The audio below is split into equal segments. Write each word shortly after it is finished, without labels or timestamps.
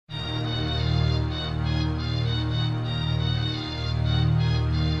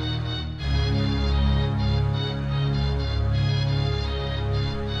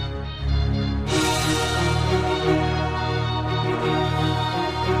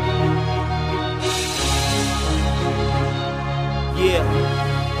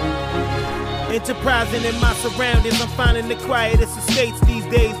Enterprising in my surroundings, I'm finding the quietest estates these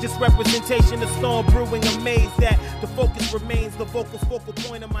days. Just representation of storm brewing, amazed that the focus remains the focal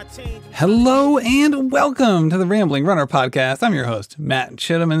point of my change. Hello and welcome to the Rambling Runner Podcast. I'm your host, Matt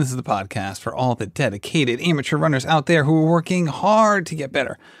Chittum, and this is the podcast for all the dedicated amateur runners out there who are working hard to get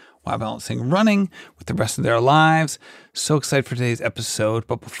better while balancing running with the rest of their lives. So excited for today's episode,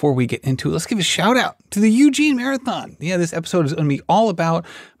 but before we get into it, let's give a shout out to the Eugene Marathon. Yeah, this episode is going to be all about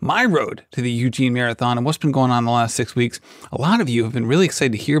my road to the Eugene Marathon and what's been going on the last 6 weeks. A lot of you have been really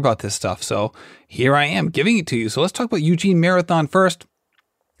excited to hear about this stuff, so here I am giving it to you. So let's talk about Eugene Marathon first.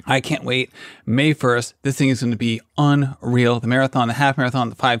 I can't wait. May 1st, this thing is going to be unreal. The marathon, the half marathon,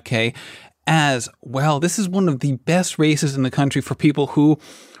 the 5K as well. This is one of the best races in the country for people who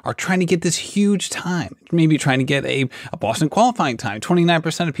are trying to get this huge time, maybe trying to get a Boston qualifying time.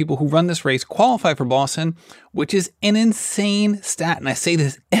 29% of people who run this race qualify for Boston, which is an insane stat. And I say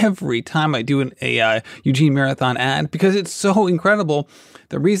this every time I do a Eugene Marathon ad because it's so incredible.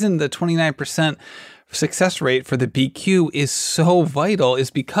 The reason the 29% success rate for the BQ is so vital is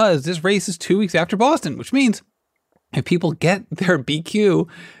because this race is 2 weeks after Boston, which means if people get their BQ,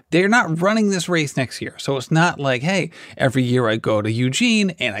 they're not running this race next year. So it's not like, hey, every year I go to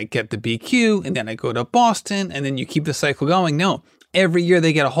Eugene and I get the BQ and then I go to Boston and then you keep the cycle going. No, every year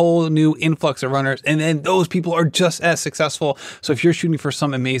they get a whole new influx of runners and then those people are just as successful. So if you're shooting for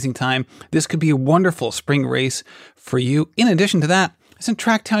some amazing time, this could be a wonderful spring race for you. In addition to that, it's in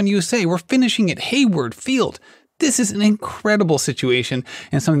Tracktown, USA. We're finishing at Hayward Field. This is an incredible situation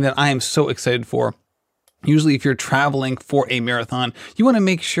and something that I am so excited for. Usually if you're traveling for a marathon, you want to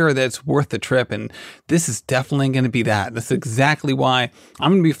make sure that it's worth the trip. And this is definitely going to be that. That's exactly why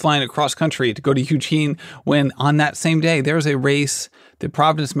I'm going to be flying across country to go to Eugene when on that same day, there's a race, the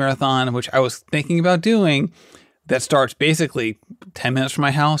Providence Marathon, which I was thinking about doing, that starts basically 10 minutes from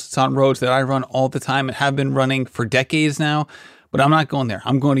my house. It's on roads that I run all the time and have been running for decades now. But I'm not going there.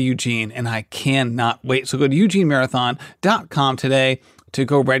 I'm going to Eugene and I cannot wait. So go to eugenemarathon.com today to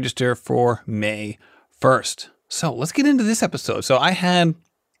go register for May 1st. So let's get into this episode. So I had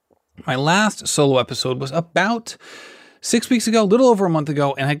my last solo episode was about 6 weeks ago, a little over a month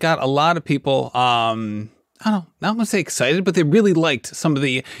ago, and I got a lot of people, I don't know, not want to say excited, but they really liked some of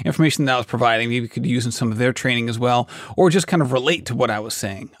the information that I was providing. Maybe could use in some of their training as well, or just kind of relate to what I was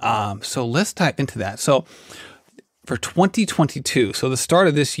saying. So let's dive into that. So for 2022, so the start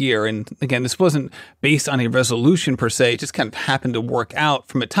of this year, and again, this wasn't based on a resolution per se, it just kind of happened to work out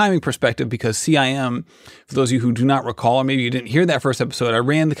from a timing perspective because CIM, for those of you who do not recall, or maybe you didn't hear that first episode, I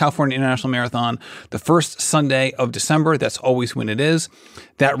ran the California International Marathon the first Sunday of December. That's always when it is.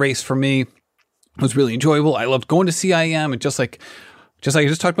 That race for me was really enjoyable. I loved going to CIM, and just like I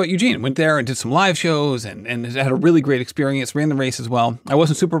just talked about Eugene, went there and did some live shows and had a really great experience, ran the race as well. I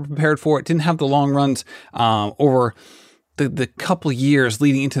wasn't super prepared for it, didn't have the long runs over the couple years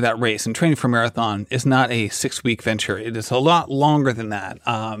leading into that race. And training for marathon is not a 6-week venture. It is a lot longer than that,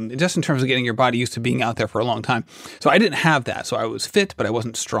 just in terms of getting your body used to being out there for a long time. So I didn't have that. So I was fit, but I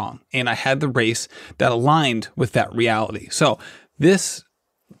wasn't strong. And I had the race that aligned with that reality. So this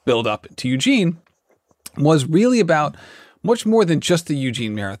build up to Eugene was really about much more than just the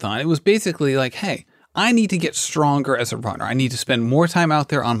Eugene Marathon. It was basically like, hey, I need to get stronger as a runner. I need to spend more time out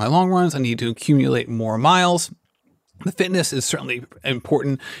there on my long runs. I need to accumulate more miles. The fitness is certainly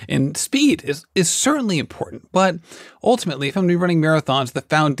important and speed is certainly important. But ultimately, if I'm going to be running marathons, the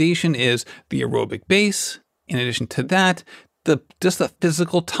foundation is the aerobic base. In addition to that, just the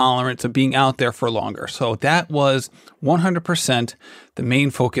physical tolerance of being out there for longer. So that was 100% the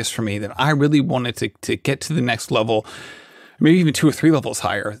main focus for me, that I really wanted to get to the next level, maybe even 2 or 3 levels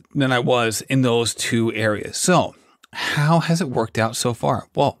higher than I was in those two areas. So how has it worked out so far?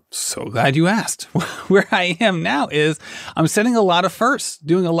 Well, so glad you asked. Where I am now is I'm setting a lot of firsts,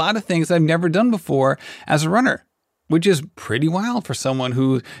 doing a lot of things I've never done before as a runner, which is pretty wild for someone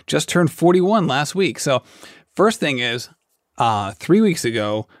who just turned 41 last week. So first thing is 3 weeks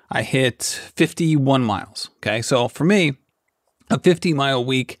ago, I hit 51 miles. Okay. So for me, a 50-mile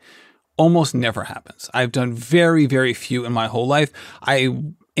week almost never happens. I've done very, very few in my whole life. I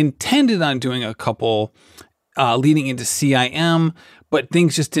intended on doing a couple leading into CIM, but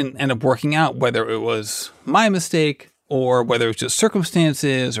things just didn't end up working out, whether it was my mistake or whether it was just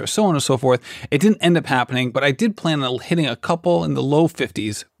circumstances or so on and so forth. It didn't end up happening, but I did plan on hitting a couple in the low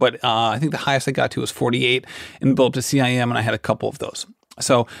 50s, but I think the highest I got to was 48 in the build up to CIM, and I had a couple of those.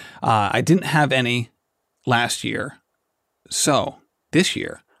 So I didn't have any last year. So this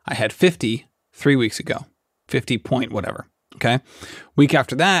year, I had 50 3 weeks ago, 50 point whatever. Okay. Week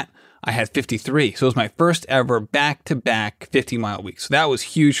after that, I had 53. So it was my first ever back-to-back 50-mile week. So that was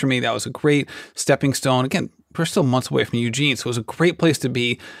huge for me. That was a great stepping stone. Again, we're still months away from Eugene, so it was a great place to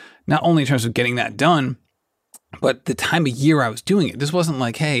be, not only in terms of getting that done, but the time of year I was doing it. This wasn't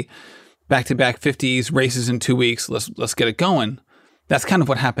like, hey, back-to-back 50s, races in 2 weeks, let's get it going. That's kind of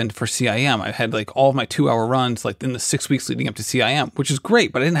what happened for CIM. I had like all of my 2-hour runs like in the 6 weeks leading up to CIM, which is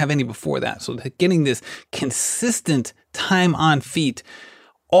great, but I didn't have any before that. So getting this consistent time on feet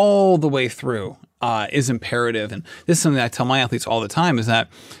all the way through is imperative. And this is something that I tell my athletes all the time, is that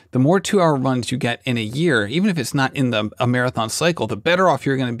the more 2-hour runs you get in a year, even if it's not in a marathon cycle, the better off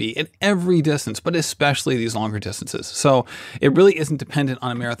you're going to be at every distance, but especially these longer distances. So it really isn't dependent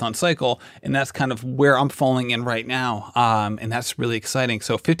on a marathon cycle. And that's kind of where I'm falling in right now. And that's really exciting.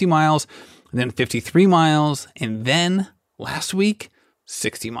 So 50 miles, and then 53 miles. And then last week,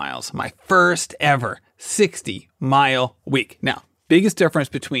 60 miles, my first ever 60-mile week. Now, biggest difference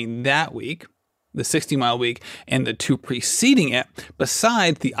between that week, the 60-mile week, and the two preceding it,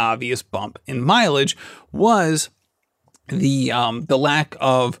 besides the obvious bump in mileage, was the lack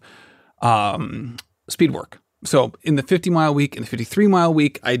of speed work. So in the 50-mile week and the 53-mile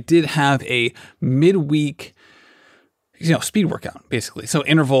week, I did have a midweek, speed workout, basically. So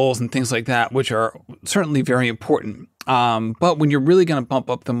intervals and things like that, which are certainly very important. But when you're really going to bump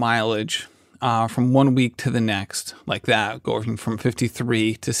up the mileage from 1 week to the next, like that, going from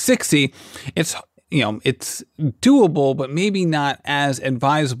 53 to 60, it's doable, but maybe not as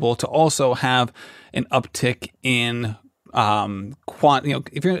advisable to also have an uptick in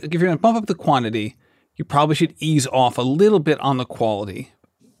if you're going to bump up the quantity, you probably should ease off a little bit on the quality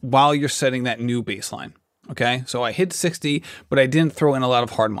while you're setting that new baseline. Okay, so I hit 60, but I didn't throw in a lot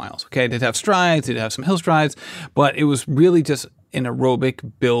of hard miles. Okay, I did have strides, did have some hill strides, but it was really just an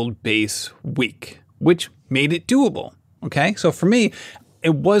aerobic build base week, which made it doable. Okay, so for me,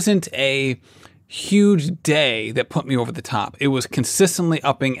 it wasn't a huge day that put me over the top. It was consistently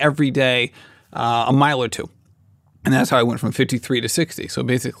upping every day a mile or two. And that's how I went from 53 to 60. So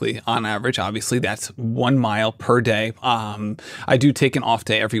basically, on average, obviously, that's 1 mile per day. I do take an off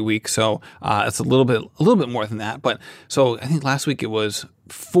day every week, so it's a little bit more than that. But so I think last week it was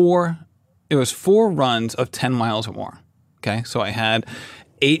four runs of 10 miles or more. Okay, so I had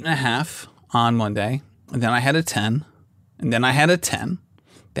 8.5 on Monday, and then I had a 10, and then I had a 10,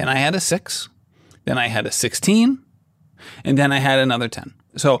 then I had a 6, then I had a 16, and then I had another 10.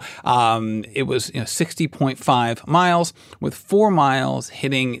 So it was 60.5 miles, with 4 miles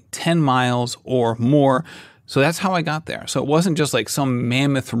hitting 10 miles or more. So that's how I got there. So it wasn't just like some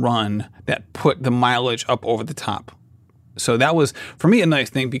mammoth run that put the mileage up over the top. So that was, for me, a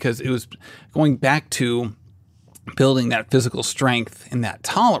nice thing, because it was going back to building that physical strength and that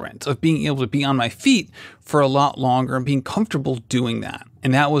tolerance of being able to be on my feet for a lot longer and being comfortable doing that.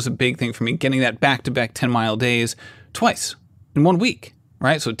 And that was a big thing for me, getting that back-to-back 10-mile days twice in 1 week.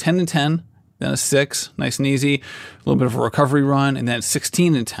 Right, so 10 and 10, then a 6, nice and easy, a little bit of a recovery run, and then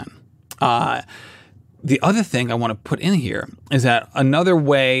 16 and 10. The other thing I want to put in here is that another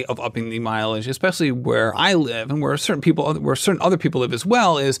way of upping the mileage, especially where I live and where certain other people live as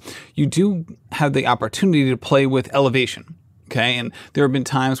well, is you do have the opportunity to play with elevation. Okay, and there have been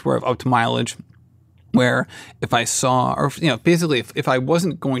times where I've upped mileage where if I saw, or basically if I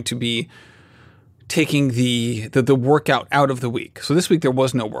wasn't going to be taking the workout out of the week. So this week there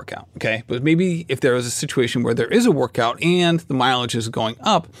was no workout, okay? But maybe if there is a situation where there is a workout and the mileage is going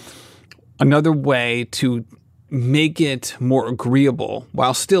up, another way to make it more agreeable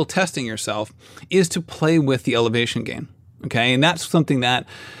while still testing yourself is to play with the elevation gain, okay? And that's something that,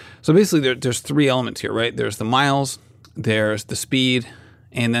 so basically there's 3 elements here, right? There's the miles, there's the speed,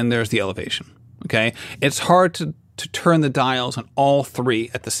 and then there's the elevation, okay? It's hard to turn the dials on all 3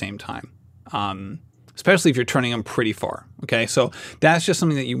 at the same time. Especially if you're turning them pretty far. Okay, so that's just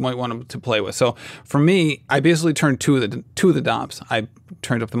something that you might want to play with. So for me, I basically turned two of the knobs. I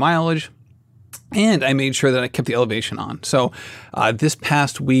turned up the mileage, and I made sure that I kept the elevation on. So this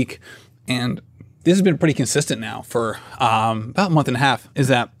past week, and this has been pretty consistent now for about a month and a half, is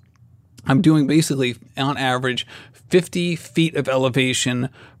that I'm doing basically on average 50 feet of elevation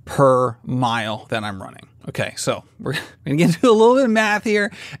per mile that I'm running. Okay, so we're going to get into a little bit of math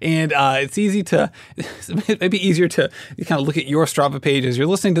here, and it might be easier to kind of look at your Strava page as you're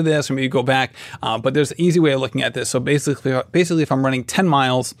listening to this, or maybe go back, but there's an easy way of looking at this. So basically if I'm running 10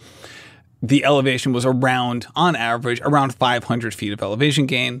 miles, the elevation was on average, around 500 feet of elevation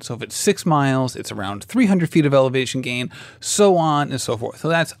gain. So if it's 6 miles, it's around 300 feet of elevation gain, so on and so forth. So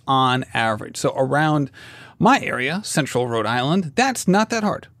that's on average. So around my area, Central Rhode Island, that's not that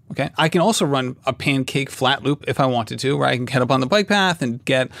hard. Okay, I can also run a pancake flat loop if I wanted to, where I can head up on the bike path and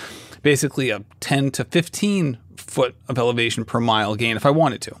get basically a 10 to 15 foot of elevation per mile gain if I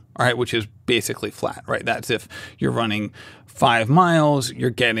wanted to, all right, which is basically flat, right? That's if you're running 5 miles, you're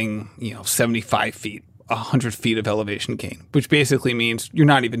getting, 75 feet, 100 feet of elevation gain, which basically means you're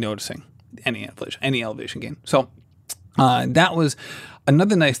not even noticing any elevation gain. So that was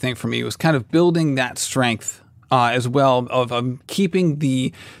another nice thing for me, was kind of building that strength as well of keeping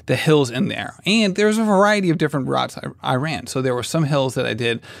the hills in there. And there's a variety of different routes I ran. So there were some hills that I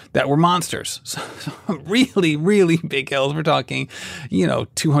did that were monsters. So really, really big hills. We're talking,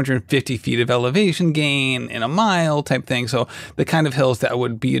 250 feet of elevation gain in a mile type thing. So the kind of hills that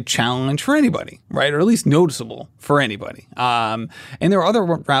would be a challenge for anybody, right? Or at least noticeable for anybody. And there were other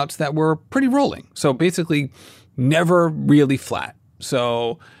routes that were pretty rolling. So basically never really flat.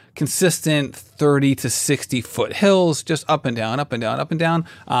 So consistent 30 to 60 foot hills, just up and down, up and down, up and down.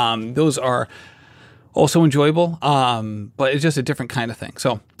 Those are also enjoyable, but it's just a different kind of thing.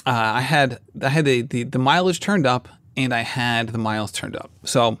 So I had the mileage turned up, and I had the miles turned up.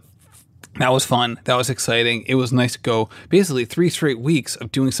 So that was fun. That was exciting. It was nice to go basically 3 straight weeks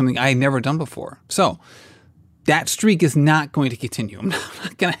of doing something I had never done before. So that streak is not going to continue. I'm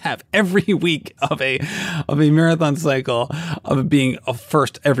not going to have every week of a marathon cycle of it being a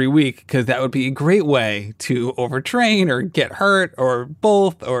first every week, because that would be a great way to overtrain or get hurt or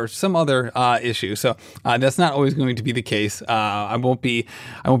both or some other issue. So that's not always going to be the case. I won't be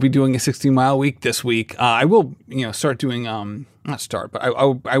doing a 60-mile week this week. I will start doing but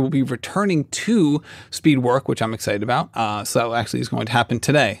I will be returning to speed work, which I'm excited about. So that actually is going to happen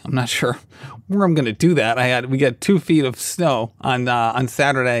today. I'm not sure where I'm going to do that. We got 2 feet of snow on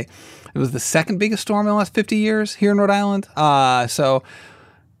Saturday. It was the second biggest storm in the last 50 years here in Rhode Island. So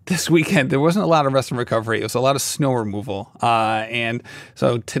this weekend there wasn't a lot of rest and recovery. It was a lot of snow removal. And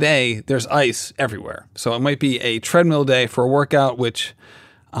so today there's ice everywhere. So it might be a treadmill day for a workout, which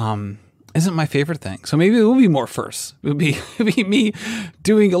isn't my favorite thing. So maybe it will be more firsts. It would be me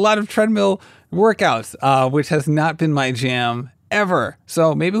doing a lot of treadmill workouts, which has not been my jam ever.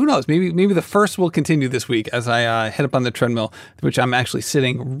 So maybe, who knows? Maybe the first will continue this week as I head up on the treadmill, which I'm actually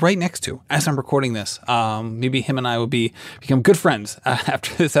sitting right next to as I'm recording this. Maybe him and I will become good friends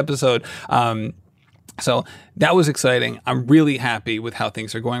after this episode. So that was exciting. I'm really happy with how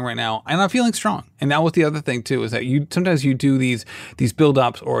things are going right now, and I'm feeling strong. And that was the other thing too, is that sometimes you do these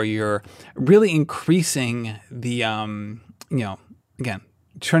build-ups, or you're really increasing the, again,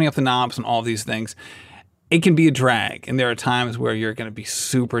 turning up the knobs and all these things. It can be a drag, and there are times where you're going to be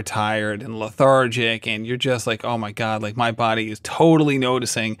super tired and lethargic, and you're just like, oh my God, like my body is totally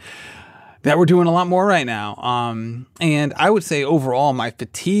noticing that we're doing a lot more right now. And I would say overall, my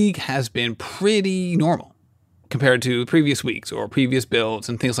fatigue has been pretty normal compared to previous weeks or previous builds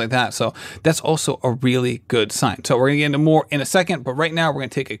and things like that. So that's also a really good sign. So we're going to get into more in a second, but right now we're going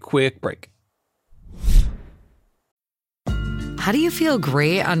to take a quick break. How do you feel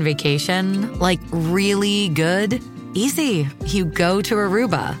great on vacation? Like really good? Easy. You go to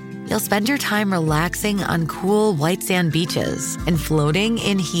Aruba. You'll spend your time relaxing on cool white sand beaches and floating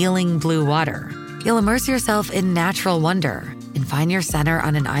in healing blue water. You'll immerse yourself in natural wonder and find your center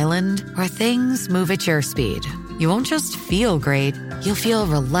on an island where things move at your speed. You won't just feel great, you'll feel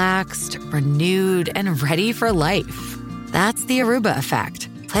relaxed, renewed, and ready for life. That's the Aruba effect.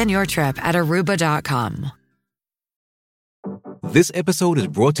 Plan your trip at Aruba.com. This episode is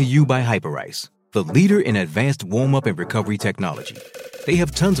brought to you by Hyperice, the leader in advanced warm-up and recovery technology. They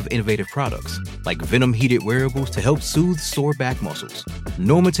have tons of innovative products, like Venom-heated wearables to help soothe sore back muscles,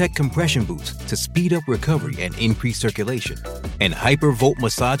 Normatec compression boots to speed up recovery and increase circulation, and Hypervolt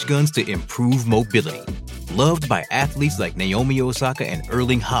massage guns to improve mobility. Loved by athletes like Naomi Osaka and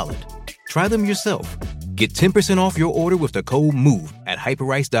Erling Haaland. Try them yourself. Get 10% off your order with the code MOVE at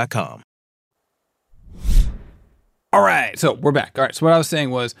Hyperice.com. All right, so we're back. All right, so what I was saying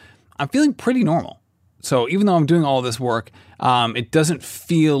was I'm feeling pretty normal. So even though I'm doing all this work, it doesn't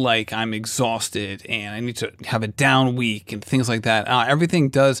feel like I'm exhausted and I need to have a down week and things like that. Everything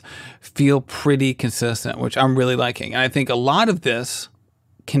does feel pretty consistent, which I'm really liking. And I think a lot of this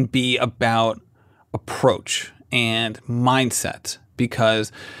can be about approach and mindset,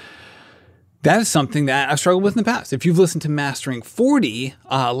 because that is something that I've struggled with in the past. If you've listened to Mastering 40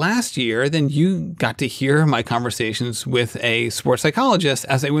 last year, then you got to hear my conversations with a sports psychologist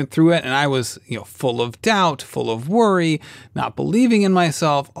as I went through it. And I was, full of doubt, full of worry, not believing in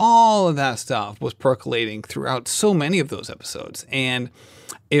myself. All of that stuff was percolating throughout so many of those episodes. And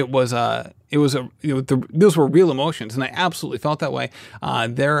those were real emotions. And I absolutely felt that way.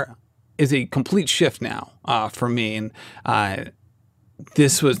 There is a complete shift now for me. And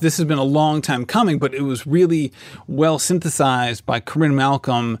this has been a long time coming, but it was really well synthesized by Corinne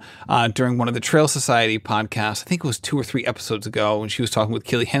Malcolm during one of the Trail Society podcasts. I think it was 2 or 3 episodes ago when she was talking with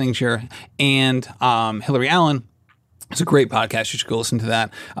Keely Henninger and Hillary Allen. It's a great podcast. You should go listen to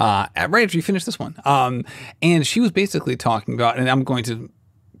that right after you finish this one. And she was basically talking about, and I'm going to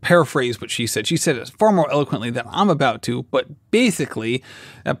paraphrase what she said. She said it far more eloquently than I'm about to, but basically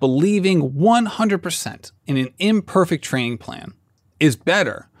that believing 100% in an imperfect training plan is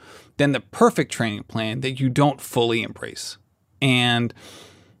better than the perfect training plan that you don't fully embrace. And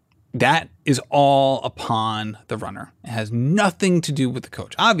that is all upon the runner. It has nothing to do with the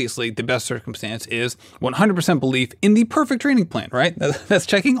coach. Obviously, the best circumstance is 100% belief in the perfect training plan, right? That's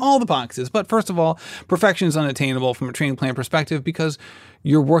checking all the boxes. But first of all, perfection is unattainable from a training plan perspective because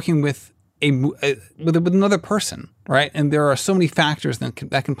you're working with with another person, right? And there are so many factors that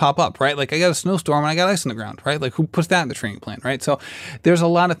can pop up, right? Like I got a snowstorm and I got ice on the ground, right? Like who puts that in the training plan, right? So there's a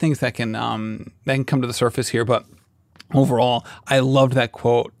lot of things that can come to the surface here, but overall, I loved that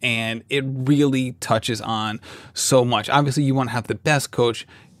quote, and it really touches on so much. Obviously, you want to have the best coach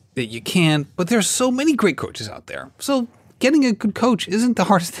that you can, but there's so many great coaches out there. So getting a good coach isn't the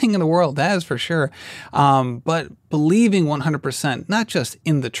hardest thing in the world, that is for sure. But believing 100%, not just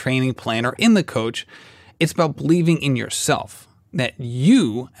in the training plan or in the coach, it's about believing in yourself, that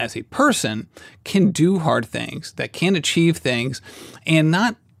you as a person can do hard things, that can achieve things, and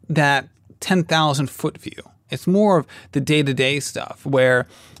not that 10,000 foot view. It's more of the day-to-day stuff where,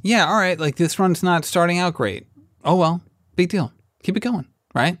 yeah, all right, like this run's not starting out great. Oh, well, big deal. Keep it going,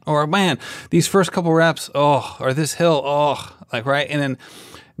 right? Or, man, these first couple reps, or this hill, right? And then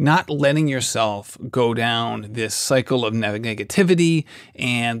not letting yourself go down this cycle of negativity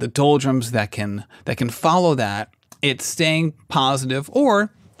and the doldrums that can follow that. It's staying positive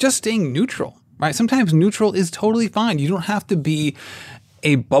or just staying neutral, right? Sometimes neutral is totally fine. You don't have to be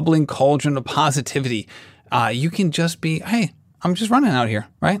a bubbling cauldron of positivity. You can just be, hey, I'm just running out here,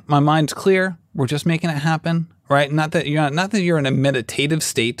 right? My mind's clear. We're just making it happen, right? Not that you're in a meditative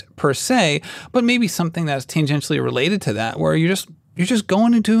state per se, but maybe something that's tangentially related to that, where you're just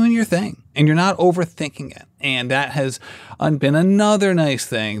going and doing your thing, and you're not overthinking it. And that has been another nice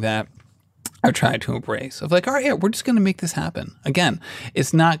thing that I've tried to embrace. Of like, all right, yeah, we're just going to make this happen. Again,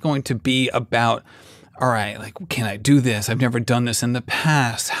 it's not going to be about, all right, like, can I do this? I've never done this in the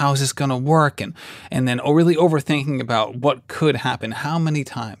past. How's this going to work? And then really overthinking about what could happen. How many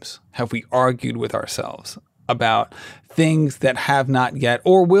times have we argued with ourselves about things that have not yet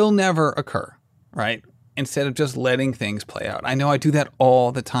or will never occur, right? Instead of just letting things play out. I know I do that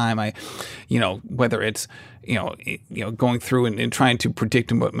all the time. Whether it's, going through and trying to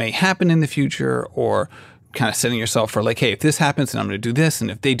predict what may happen in the future, or kind of setting yourself for like, hey, if this happens, then I'm going to do this. And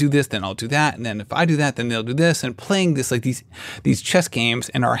if they do this, then I'll do that. And then if I do that, then they'll do this. And playing this, like these chess games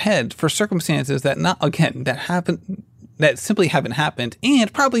in our head for circumstances that that simply haven't happened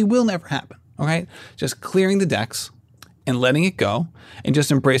and probably will never happen. All right. Just clearing the decks and letting it go and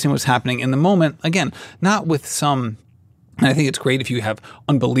just embracing what's happening in the moment. Again, not with some, and I think it's great if you have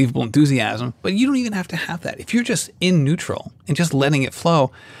unbelievable enthusiasm, but you don't even have to have that. If you're just in neutral and just letting it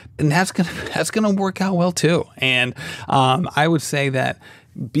flow, then that's gonna work out well too. And I would say that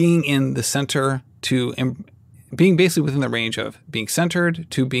being in the center to being basically within the range of being centered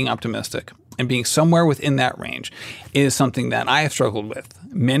to being optimistic and being somewhere within that range is something that I have struggled with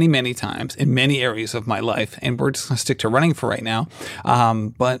many, many times in many areas of my life. And we're just gonna stick to running for right now,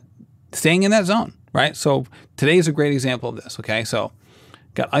 but staying in that zone. Right? So today is a great example of this. Okay. So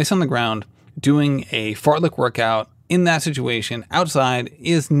got ice on the ground, doing a fartlek workout in that situation outside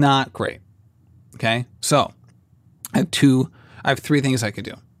is not great. Okay. So I have 3 things I could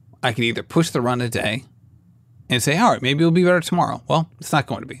do. I could either push the run a day and say, all right, maybe it'll be better tomorrow. Well, it's not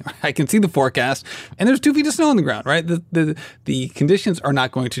going to be. I can see the forecast and there's 2 feet of snow on the ground, right? The conditions are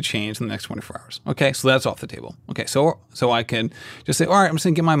not going to change in the next 24 hours. Okay. So that's off the table. Okay. So I can just say, all right, I'm just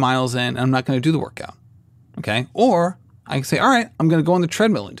going to get my miles in and I'm not going to do the workout. Okay. Or I can say, all right, I'm going to go on the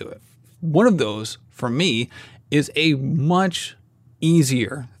treadmill and do it. One of those for me is a much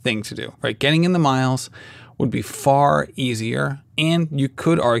easier thing to do, right? Getting in the miles would be far easier and you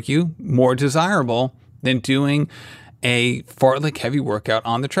could argue more desirable than doing a fartlek heavy workout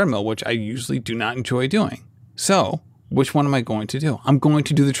on the treadmill, which I usually do not enjoy doing. So which one am I going to do? I'm going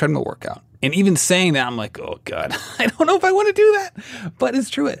to do the treadmill workout. And even saying that, I'm like, oh God, I don't know if I want to do that, but it's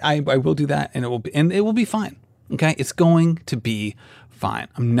true. I will do that and it will be fine. Okay. It's going to be fine.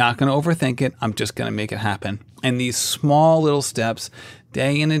 I'm not going to overthink it. I'm just going to make it happen. And these small little steps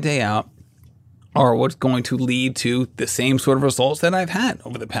day in and day out are what's going to lead to the same sort of results that I've had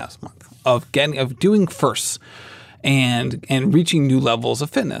over the past month of doing firsts and reaching new levels of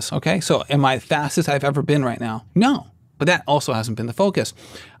fitness. Okay. So am I the fastest I've ever been right now? No, but that also hasn't been the focus.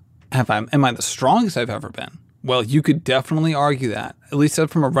 Am I the strongest I've ever been? Well, you could definitely argue that, at least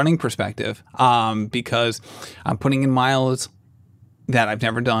from a running perspective, because I'm putting in miles that I've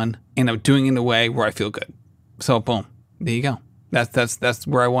never done, and I'm doing it in a way where I feel good. So boom, there you go. That's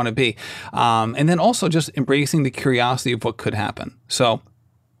where I want to be. And then also just embracing the curiosity of what could happen. So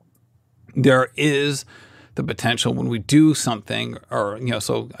there is the potential when we do something, or,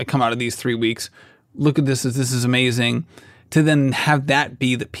 so I come out of these 3 weeks, look at this is amazing, to then have that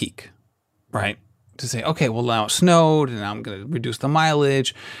be the peak, right? To say, okay, well, now it snowed and I'm going to reduce the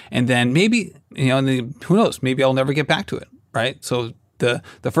mileage. And then maybe, who knows, maybe I'll never get back to it, right? So the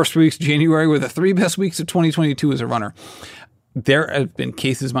first 3 weeks of January were the 3 best weeks of 2022 as a runner. There have been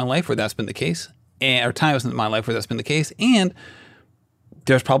cases in my life where that's been the case, or times in my life where that's been the case. And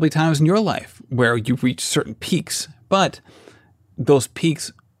there's probably times in your life where you reach certain peaks, but those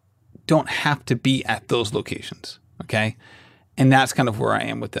peaks don't have to be at those locations, okay? And that's kind of where I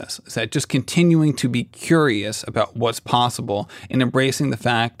am with this, is that just continuing to be curious about what's possible and embracing the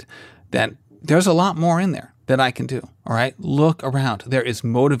fact that there's a lot more in there that I can do, all right? Look around. There is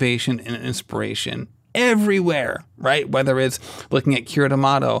motivation and inspiration everywhere, right? Whether it's looking at Keira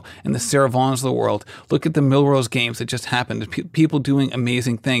D'Amato and the Sarah Vaughns of the world, look at the Millrose Games that just happened. People doing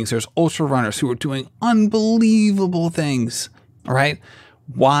amazing things. There's ultra runners who are doing unbelievable things, all right?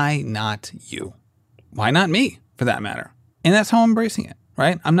 Why not you? Why not me, for that matter? And that's how I'm embracing it,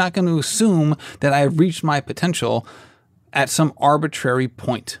 right? I'm not going to assume that I've reached my potential at some arbitrary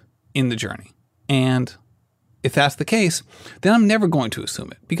point in the journey. And if that's the case, then I'm never going to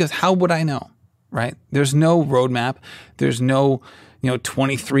assume it, because how would I know, right? There's no roadmap. There's no,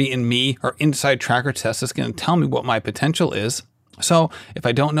 23andMe or inside tracker test that's going to tell me what my potential is. So if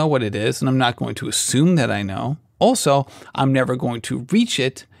I don't know what it is, and I'm not going to assume that I know, also, I'm never going to reach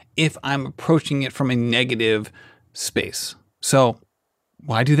it if I'm approaching it from a negative space. So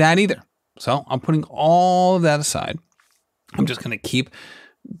why do that either? So I'm putting all of that aside. I'm just going to keep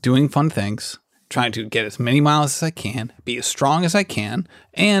doing fun things, trying to get as many miles as I can, be as strong as I can,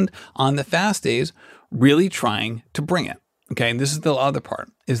 and on the fast days, really trying to bring it. Okay. And this is the other part,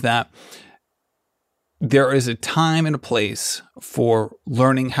 is that there is a time and a place for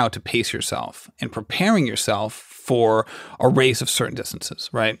learning how to pace yourself and preparing yourself for a race of certain distances,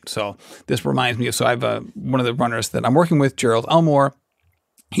 right? So this reminds me of, I have one of the runners that I'm working with, Gerald Elmore.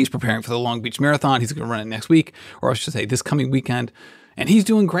 He's preparing for the Long Beach Marathon. He's going to run it next week, or I should say this coming weekend. And he's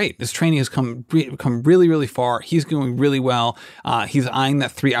doing great. His training has come really, really far. He's doing really well. He's eyeing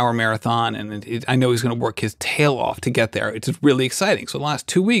that 3-hour marathon, and I know he's going to work his tail off to get there. It's just really exciting. So the last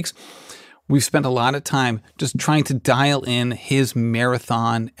 2 weeks, we've spent a lot of time just trying to dial in his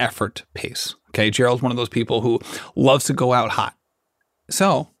marathon effort pace. Okay, Gerald's one of those people who loves to go out hot.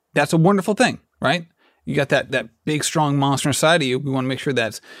 So that's a wonderful thing, right? You got that big, strong monster inside of you. We want to make sure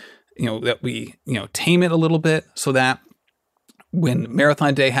that we tame it a little bit, so that when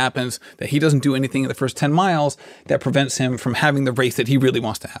marathon day happens, that he doesn't do anything in the first 10 miles that prevents him from having the race that he really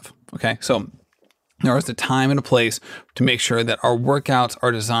wants to have. Okay, so there is a time and a place to make sure that our workouts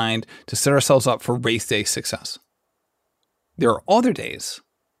are designed to set ourselves up for race day success. There are other days,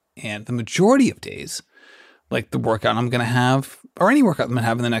 and the majority of days, like the workout I'm going to have, or any workout I'm going to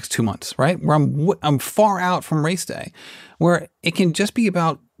have in the next 2 months, right? Where I'm far out from race day, where it can just be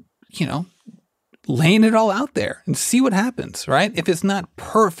about, laying it all out there and see what happens, right? If it's not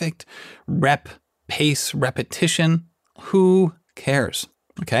perfect pace, repetition, who cares?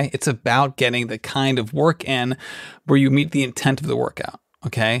 Okay. It's about getting the kind of work in where you meet the intent of the workout.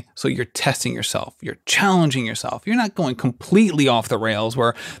 Okay. So you're testing yourself. You're challenging yourself. You're not going completely off the rails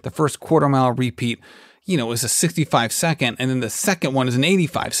where the first quarter mile repeat, is a 65 second, and then the second one is an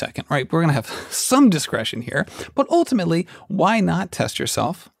 85 second, right? We're going to have some discretion here, but ultimately, why not test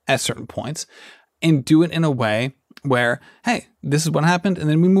yourself at certain points and do it in a way where, hey, this is what happened, and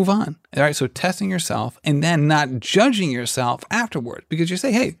then we move on. All right. So testing yourself and then not judging yourself afterward, because you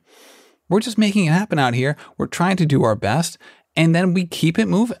say, hey, we're just making it happen out here. We're trying to do our best, and then we keep it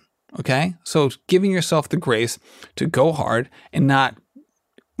moving. Okay. So giving yourself the grace to go hard and not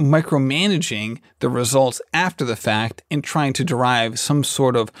micromanaging the results after the fact and trying to derive some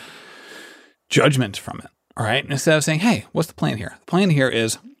sort of judgment from it. All right. Instead of saying, hey, what's the plan here? The plan here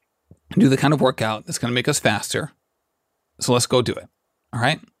is do the kind of workout that's going to make us faster. So let's go do it. All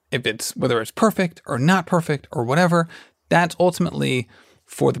right. Whether it's perfect or not perfect or whatever, that's ultimately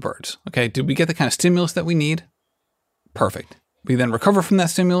for the birds. Okay. Did we get the kind of stimulus that we need? Perfect. We then recover from that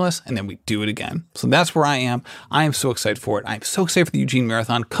stimulus, and then we do it again. So that's where I am. I am so excited for it. I'm so excited for the Eugene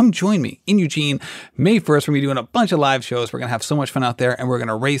Marathon. Come join me in Eugene, May 1st. We're going to be doing a bunch of live shows. We're going to have so much fun out there, and we're going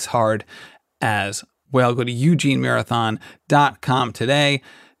to race hard as well. Go to eugenemarathon.com today.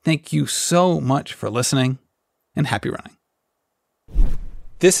 Thank you so much for listening, and happy running.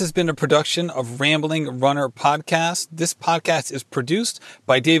 This has been a production of Rambling Runner Podcast. This podcast is produced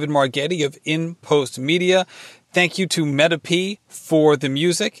by David Margetti of In Post Media. Thank you to Meta P for the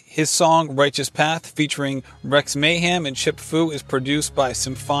music. His song Righteous Path featuring Rex Mayhem and Chip Fu is produced by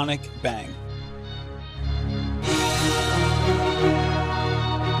Symphonic Bang.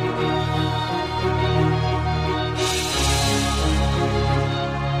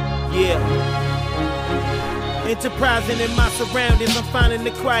 Yeah. Enterprising in my surroundings, I'm finding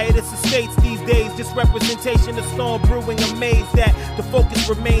the quietest estates these days. Just representation of storm brewing, amazed that the focus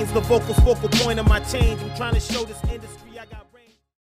remains the focal point of my change. I'm trying to show this industry I got